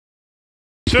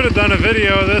Should have done a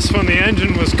video of this when the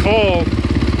engine was cold,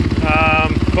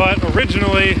 but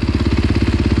originally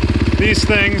these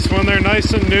things, when they're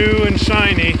nice and new and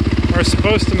shiny, are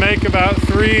supposed to make about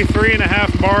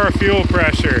 3.5 bar of fuel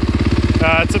pressure.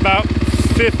 It's about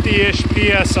 50-ish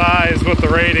PSI is what the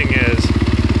rating is.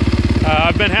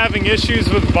 I've been having issues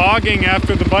with bogging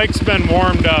after the bike's been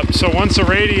warmed up, so once the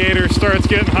radiator starts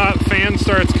getting hot, the fan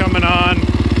starts coming on,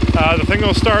 the thing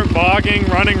will start bogging,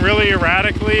 running really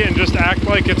erratically, and just act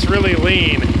like it's really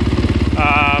lean.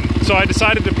 So I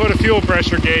decided to put a fuel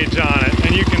pressure gauge on it,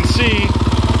 and you can see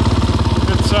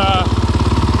it's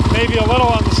maybe a little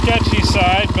on the sketchy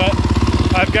side, but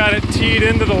I've got it teed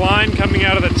into the line coming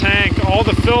out of the tank. All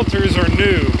the filters are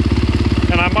new,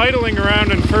 and I'm idling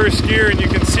around in first gear, and you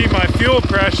can see my fuel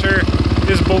pressure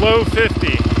is below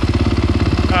 50.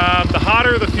 The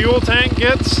hotter the fuel tank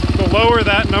gets, the lower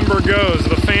that number goes.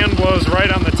 The fan blows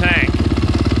right on the tank.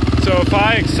 So if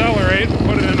I accelerate and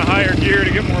put it in a higher gear to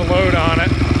get more load on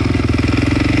it,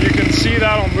 you can see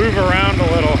that'll move around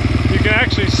a little. You can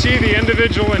actually see the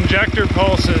individual injector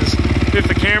pulses if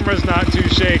the camera's not too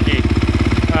shaky.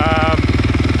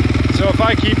 So if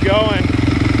I keep going,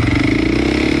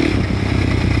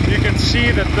 you can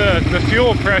see that the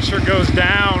fuel pressure goes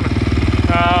down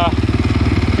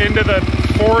into the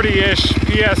 40-ish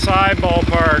PSI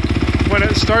ballpark. When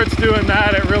it starts doing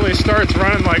that, it really starts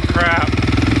running like crap.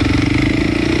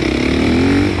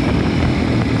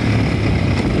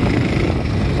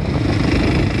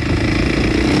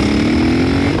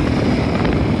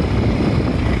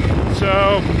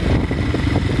 So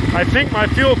I think my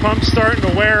fuel pump's starting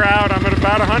to wear out. I'm at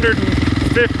about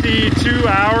 152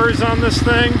 hours on this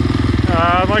thing.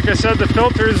 Like I said, the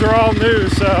filters are all new,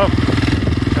 so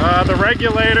the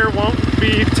regulator won't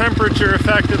be temperature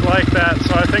affected like that.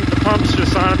 So I think the pump's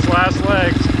just on its last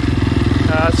legs.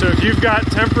 So if you've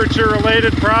got temperature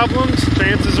related problems,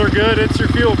 chances are good it's your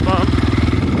fuel pump.